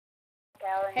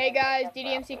Hey guys,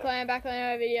 DDMC Clan back on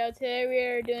another video. Today we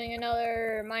are doing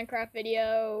another Minecraft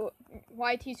video,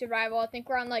 YT Survival. I think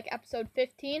we're on like episode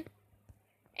 15,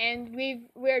 and we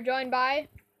are joined by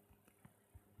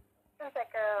Sunset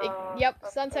Girl. Yep,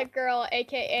 Sunset Girl,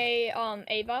 aka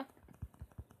Ava.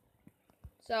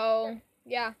 So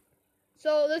yeah,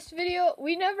 so this video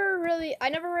I never really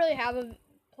have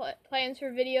plans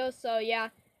for videos. So yeah,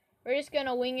 we're just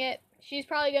gonna wing it. She's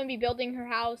probably gonna be building her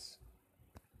house.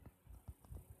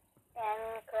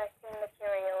 And collecting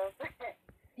materials.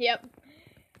 Yep.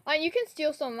 You can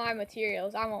steal some of my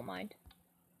materials. I won't mind.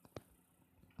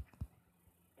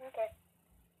 Okay.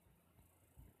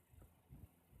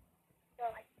 So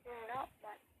I do not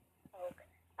want oak.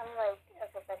 I'm like a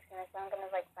perfectionist, so I'm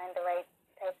gonna like find the right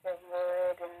types of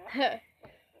wood and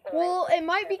Well, it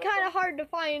might be kind of hard to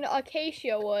find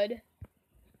acacia wood.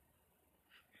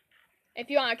 If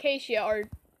you want acacia, or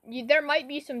there might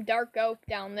be some dark oak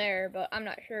down there, but I'm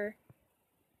not sure.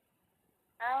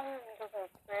 I'm using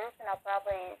spruce, and I'll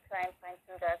probably try and find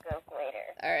some dark oak later.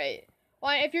 Alright.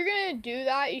 Well, if you're gonna do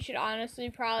that, you should honestly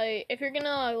probably, if you're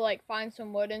gonna like find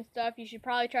some wood and stuff, you should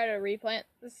probably try to replant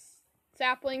the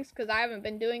saplings, because I haven't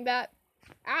been doing that.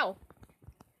 Ow.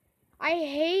 I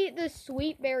hate the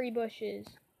sweet berry bushes.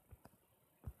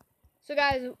 So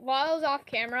guys, while I was off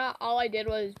camera, all I did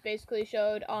was basically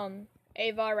showed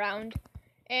Ava around,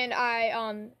 and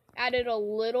I added a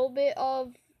little bit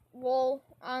of wool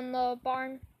on the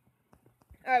barn.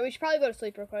 Alright, we should probably go to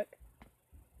sleep real quick.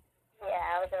 Yeah,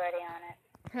 I was already on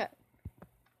it.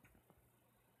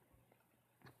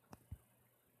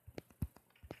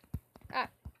 Ah.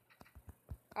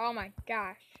 Oh my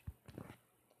gosh.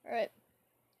 Alright.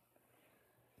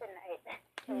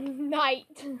 Good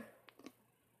Night.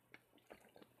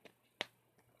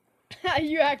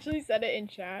 You actually said it in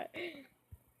chat.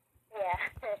 Yeah.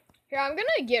 Here, I'm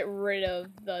gonna get rid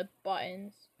of the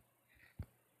buttons.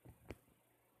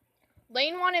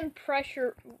 Lane wanted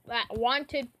pressure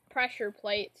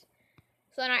plates,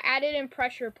 so then I added in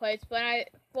pressure plates.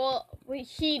 But we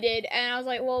heated, and I was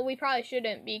like, well, we probably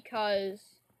shouldn't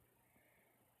because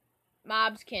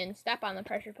mobs can step on the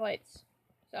pressure plates.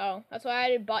 So that's why I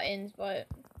added buttons, but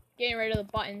getting rid of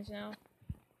the buttons now.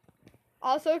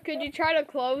 Also, could you try to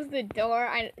close the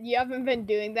door? You haven't been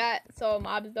doing that, so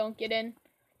mobs don't get in.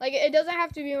 Like, it doesn't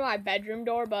have to be my bedroom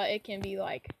door, but it can be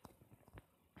like.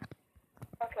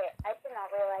 Okay, I did not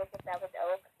realize that was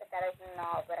oak, but that is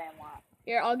not what I want.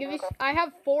 Here, I'll give you. I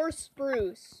have 4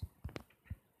 spruce.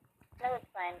 No, it's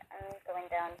fine. I'm going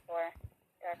down for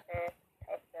darker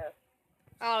types of.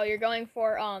 Oh, you're going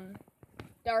for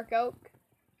dark oak.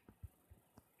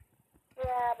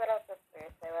 Yeah, but also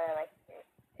spruce. I really like spruce.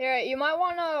 Here, you might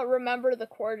want to remember the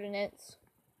coordinates.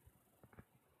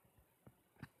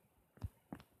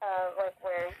 Like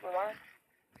where you are?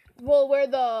 Well, where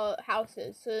the house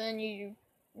is, so then you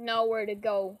know where to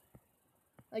go.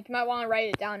 Like, you might want to write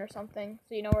it down or something,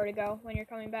 so you know where to go when you're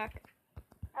coming back.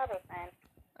 I'll be fine.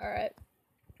 Alright.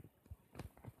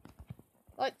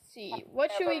 Let's see.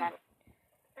 What should we...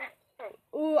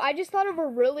 Ooh, I just thought of a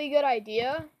really good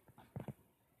idea.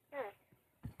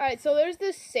 Alright, so there's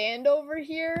this sand over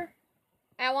here.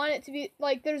 I want it to be,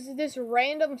 like, there's this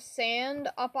random sand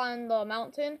up on the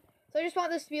mountain. So I just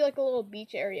want this to be, like, a little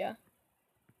beach area.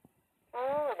 Ooh,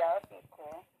 that would be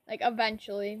cool. Like,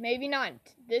 eventually. Maybe not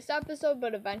this episode,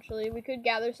 but eventually. We could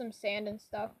gather some sand and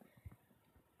stuff.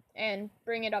 And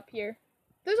bring it up here.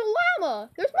 There's a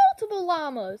llama! There's multiple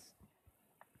llamas!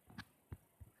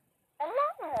 A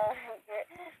llama!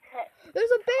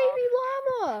 There's a baby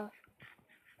llama!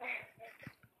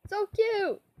 So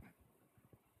cute!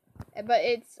 But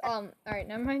it's, alright,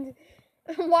 never mind.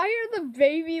 Why are the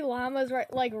baby llamas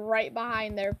right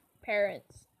behind their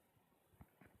parents?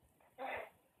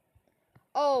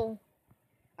 Oh,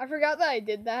 I forgot that I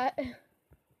did that. Did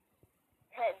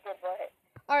what?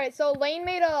 Alright, so Lane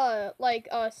made a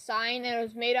sign, and it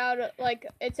was made out of,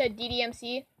 it said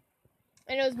DDMC,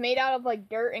 and it was made out of,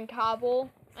 dirt and cobble,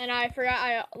 and I forgot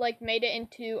I, made it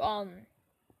into,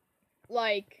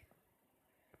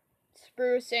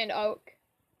 spruce and oak.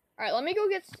 Alright, let me go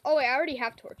get, oh wait, I already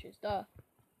have torches, duh.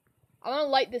 I want to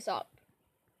light this up.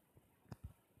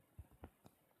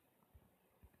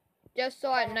 Just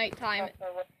so at nighttime.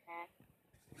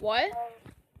 What? I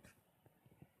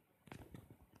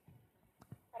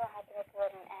don't have to make a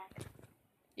wooden axe.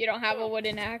 You don't have a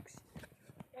wooden axe?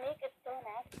 To make a stone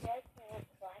axe, you have to use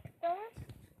blackstone?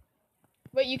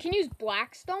 Wait, you can use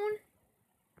blackstone?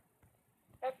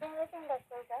 That's the only thing that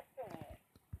shows up to me.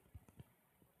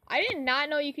 I did not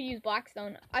know you could use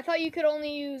blackstone. I thought you could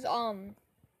only use, I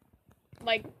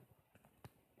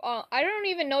don't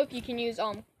even know if you can use,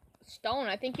 stone.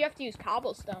 I think you have to use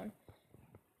cobblestone.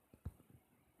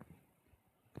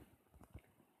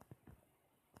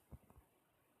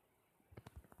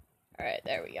 Alright,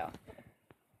 there we go.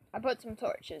 I put some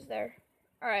torches there.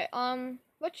 Alright,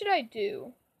 what should I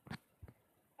do?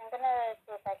 I'm gonna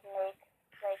see if I can make,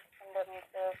 like, some wooden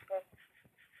tools with...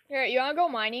 Here, you wanna go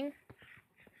mining?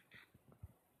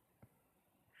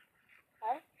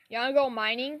 Huh? You wanna go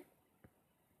mining?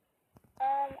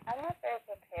 I'm not very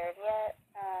prepared yet.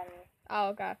 Oh,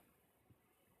 okay.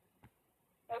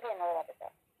 Maybe another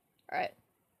episode. Alright.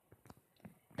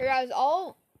 Here, guys,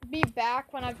 I'll be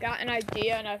back when I've got an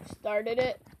idea and I've started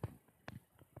it.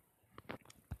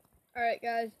 Alright,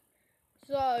 guys. This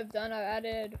is all I've done. I've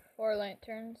added 4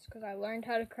 lanterns because I learned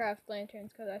how to craft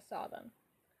lanterns because I saw them.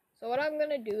 So what I'm going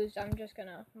to do is I'm just going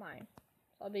to mine.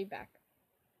 So I'll be back.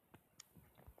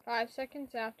 5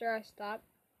 seconds after I stop.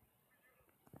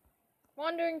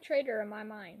 Wandering trader in my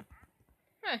mine.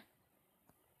 Huh.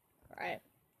 Alright.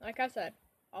 Like I said,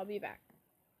 I'll be back.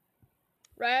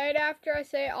 Right after I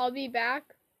say I'll be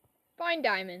back, find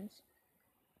diamonds.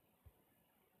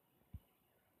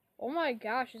 Oh my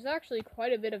gosh, there's actually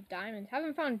quite a bit of diamonds.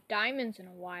 Haven't found diamonds in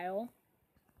a while.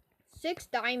 6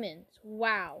 diamonds.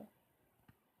 Wow.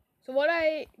 So what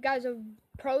guys, a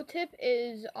pro tip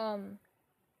is,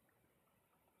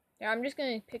 yeah, I'm just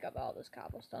going to pick up all this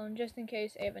cobblestone just in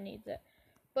case Ava needs it.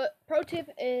 But pro tip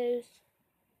is,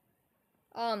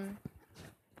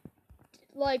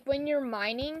 like when you're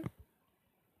mining,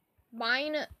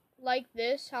 mine like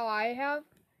this, how I have,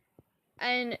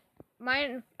 and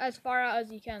mine as far out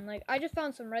as you can. Like, I just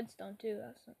found some redstone too.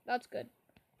 That's good.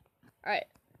 Alright.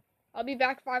 I'll be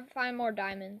back if I find more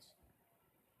diamonds.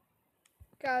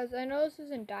 Guys, I know this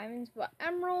isn't diamonds, but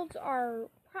emeralds are,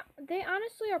 they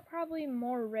honestly are probably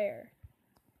more rare.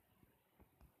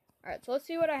 Alright, so let's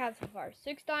see what I have so far.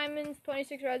 6 diamonds,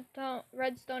 26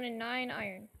 redstone, and 9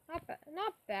 iron.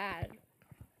 Not bad.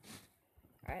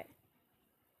 Alright.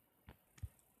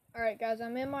 Alright, guys,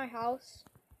 I'm in my house.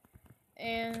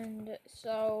 And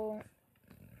so,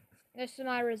 this is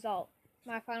my result.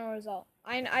 My final result.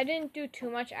 I didn't do too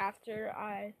much after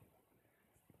I,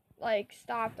 like,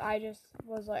 stopped. I just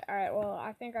was like, alright, well,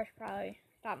 I think I should probably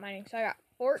stop mining. So I got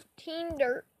 14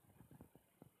 dirt.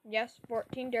 Yes,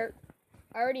 14 dirt.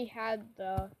 I already had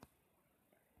the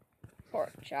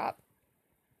pork chop.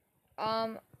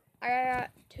 I got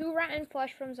 2 rotten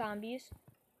flesh from zombies.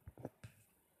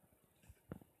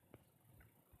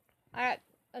 I got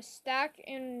a stack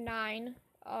and 9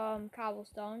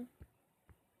 cobblestone.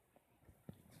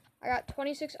 I got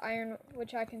 26 iron,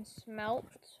 which I can smelt.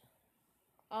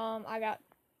 I got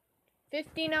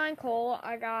 59 coal.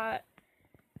 I got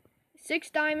 6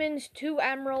 diamonds, 2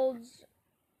 emeralds,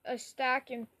 a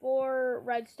stack and 4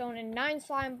 redstone, and 9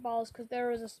 slime balls because there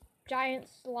was a giant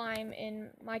slime in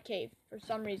my cave for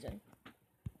some reason.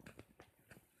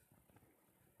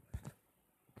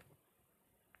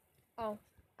 Oh,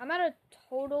 I'm at a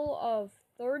total of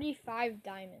 35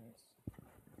 diamonds.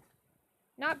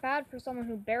 Not bad for someone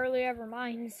who barely ever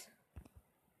mines.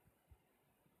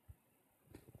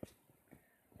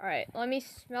 Alright, let me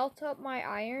smelt up my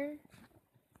iron,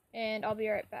 and I'll be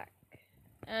right back.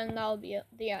 And that'll be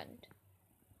the end.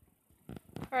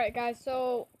 Alright guys,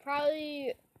 so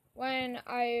probably when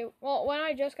I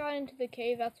just got into the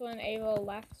cave, that's when Ava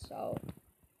left, so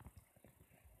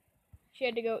she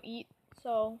had to go eat,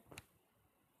 so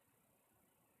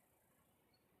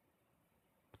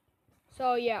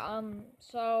yeah,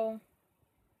 so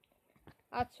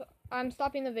I'm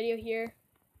stopping the video here.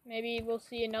 Maybe we'll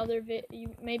see another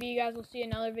maybe you guys will see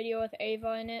another video with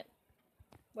Ava in it,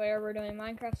 where we're doing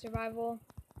Minecraft survival.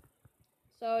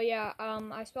 So yeah,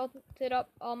 I smelted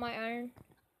up all my iron.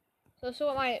 So this is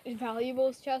what my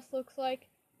valuables chest looks like.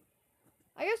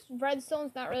 I guess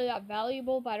redstone's not really that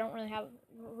valuable, but I don't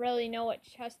really know what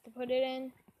chest to put it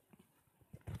in.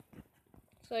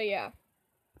 So yeah.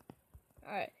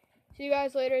 Alright. See you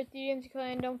guys later at the DMC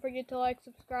Clan. Don't forget to like,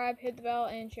 subscribe, hit the bell,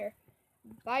 and share.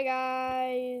 Bye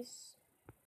guys.